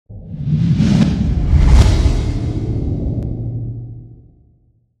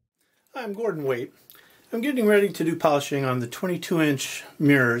I'm Gordon Waite. I'm getting ready to do polishing on the 22-inch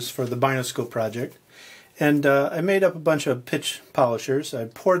mirrors for the Binocular project, and I made up a bunch of pitch polishers. I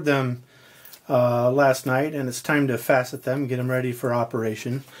poured them last night, and it's time to facet them and get them ready for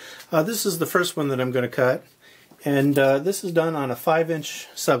operation. This is the first one that I'm going to cut, and this is done on a 5-inch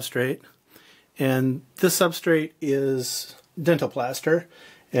substrate, and this substrate is dental plaster,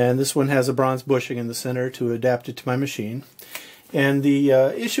 and this one has a bronze bushing in the center to adapt it to my machine. And the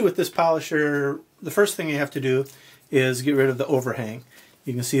issue with this polisher, the first thing you have to do is get rid of the overhang.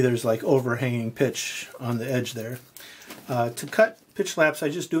 You can see there's like overhanging pitch on the edge there. To cut pitch laps, I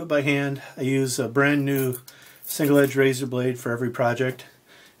just do it by hand. I use a brand new single edge razor blade for every project,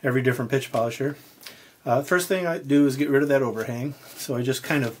 every different pitch polisher. First thing I do is get rid of that overhang. So I just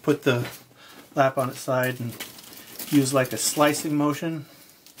kind of put the lap on its side and use like a slicing motion.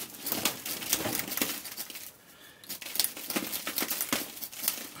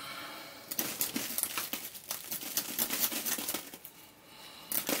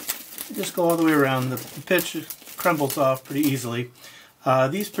 Just go all the way around. The pitch crumbles off pretty easily.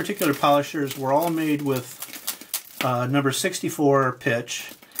 These particular polishers were all made with number 64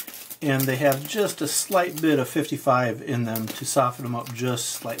 pitch, and they have just a slight bit of 55 in them to soften them up just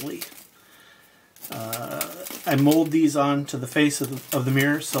slightly. I mold these onto the face of the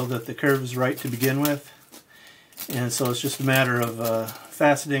mirror so that the curve is right to begin with, and so it's just a matter of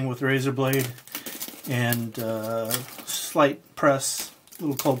faceting with a razor blade and slight press,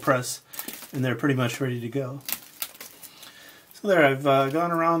 little cold press, and they're pretty much ready to go. So there, I've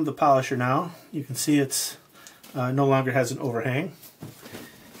gone around the polisher now. You can see it's no longer has an overhang.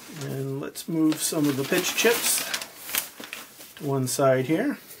 And let's move some of the pitch chips to one side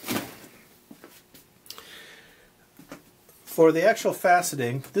here. For the actual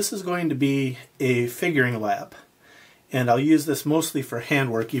faceting, this is going to be a figuring lap, and I'll use this mostly for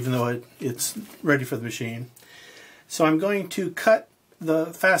handwork, even though it's ready for the machine. So I'm going to cut the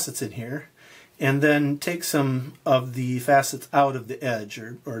facets in here and then take some of the facets out of the edge,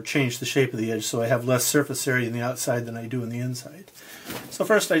 or change the shape of the edge so I have less surface area on the outside than I do on the inside. So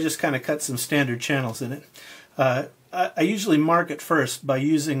first I just kind of cut some standard channels in it. I usually mark it first by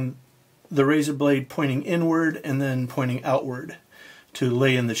using the razor blade pointing inward and then pointing outward to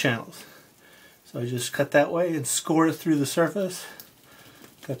lay in the channels. So I just cut that way and score through the surface,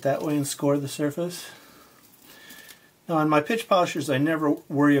 cut that way and score the surface. Now on my pitch polishers, I never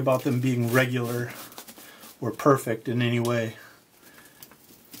worry about them being regular or perfect in any way.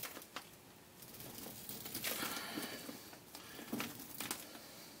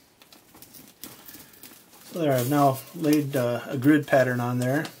 So there, I've now laid a grid pattern on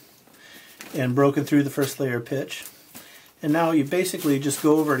there and broken through the first layer of pitch. And now you basically just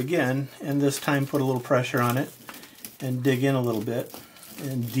go over it again, and this time put a little pressure on it and dig in a little bit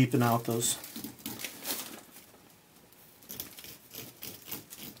and deepen out those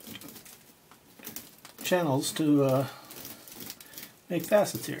channels to make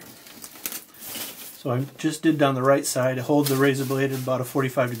facets here. So I just did down the right side. I hold the razor blade at about a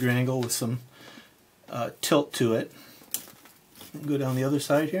 45-degree angle with some tilt to it. And go down the other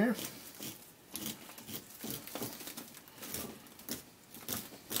side here.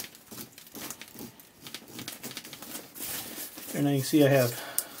 And now you can see I have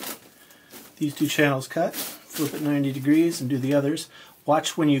these two channels cut. Flip it 90 degrees and do the others.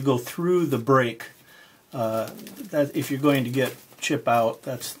 Watch when you go through the break. That if you're going to get chip out,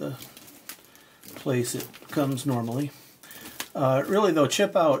 that's the place it comes normally. Really though,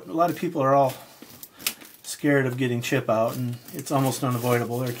 chip out, a lot of people are all scared of getting chip out, and it's almost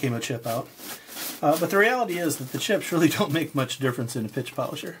unavoidable. There came a chip out. But the reality is that the chips really don't make much difference in a pitch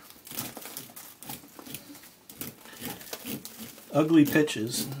polisher. Ugly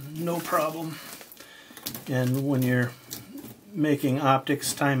pitches, no problem. And when you're making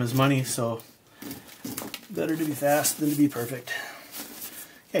optics, time is money, so better to be fast than to be perfect.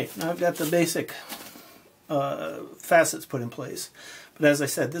 Okay, now I've got the basic facets put in place. But as I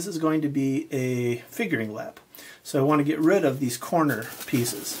said, this is going to be a figuring lap. So I want to get rid of these corner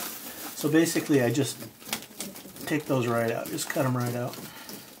pieces. So basically I just take those right out, just cut them right out.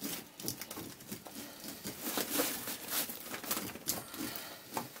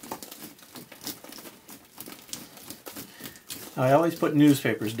 I always put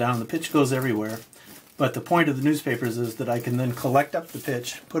newspapers down. The pitch goes everywhere. But the point of the newspapers is that I can then collect up the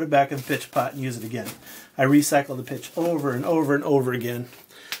pitch, put it back in the pitch pot, and use it again. I recycle the pitch over and over and over again,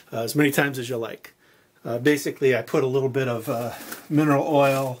 as many times as you like. Basically, I put a little bit of mineral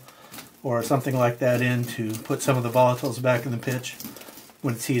oil or something like that in to put some of the volatiles back in the pitch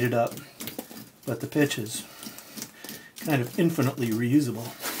when it's heated up. But the pitch is kind of infinitely reusable.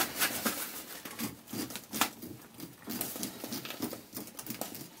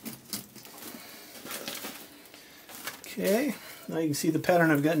 Okay, now you can see the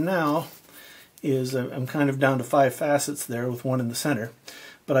pattern I've got now is I'm kind of down to 5 facets there with one in the center.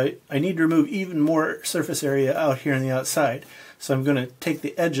 But I need to remove even more surface area out here on the outside. So I'm going to take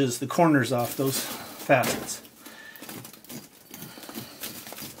the edges, the corners off those facets.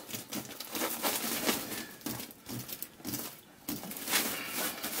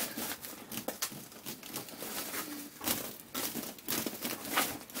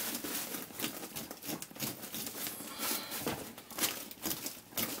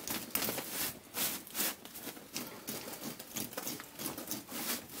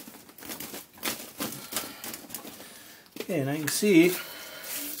 Okay, now you can see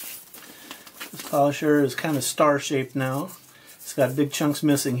this polisher is kind of star-shaped now. It's got big chunks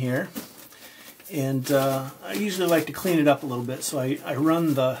missing here. And I usually like to clean it up a little bit, so I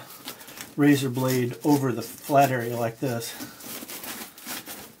run the razor blade over the flat area like this.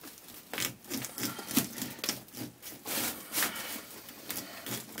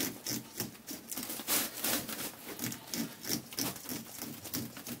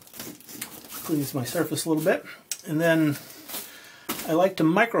 Cleans my surface a little bit. And then I like to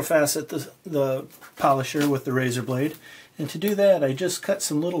microfacet the polisher with the razor blade. And to do that, I just cut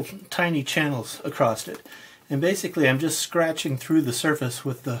some little tiny channels across it. And basically, I'm just scratching through the surface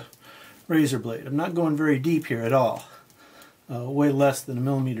with the razor blade. I'm not going very deep here at all. Way less than 1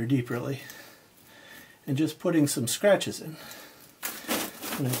 millimeter deep, really. And just putting some scratches in.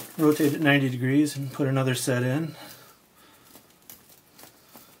 And I rotate it 90 degrees and put another set in.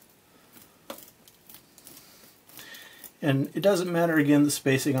 And it doesn't matter, again, the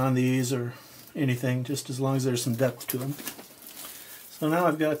spacing on these or anything, just as long as there's some depth to them. So now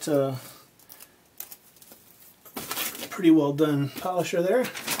I've got a pretty well done polisher there.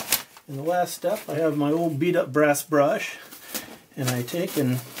 In the last step, I have my old beat up brass brush, and I take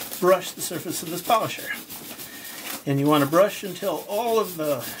and brush the surface of this polisher. And you want to brush until all of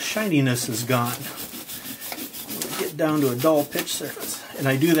the shininess is gone. Get down to a dull pitch surface. And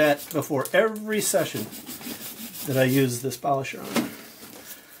I do that before every session that I use this polisher on.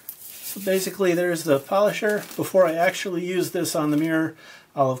 So basically there's the polisher. Before I actually use this on the mirror,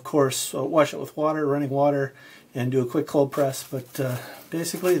 I'll of course wash it with water, running water, and do a quick cold press, but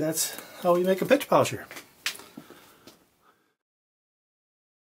basically that's how we make a pitch polisher.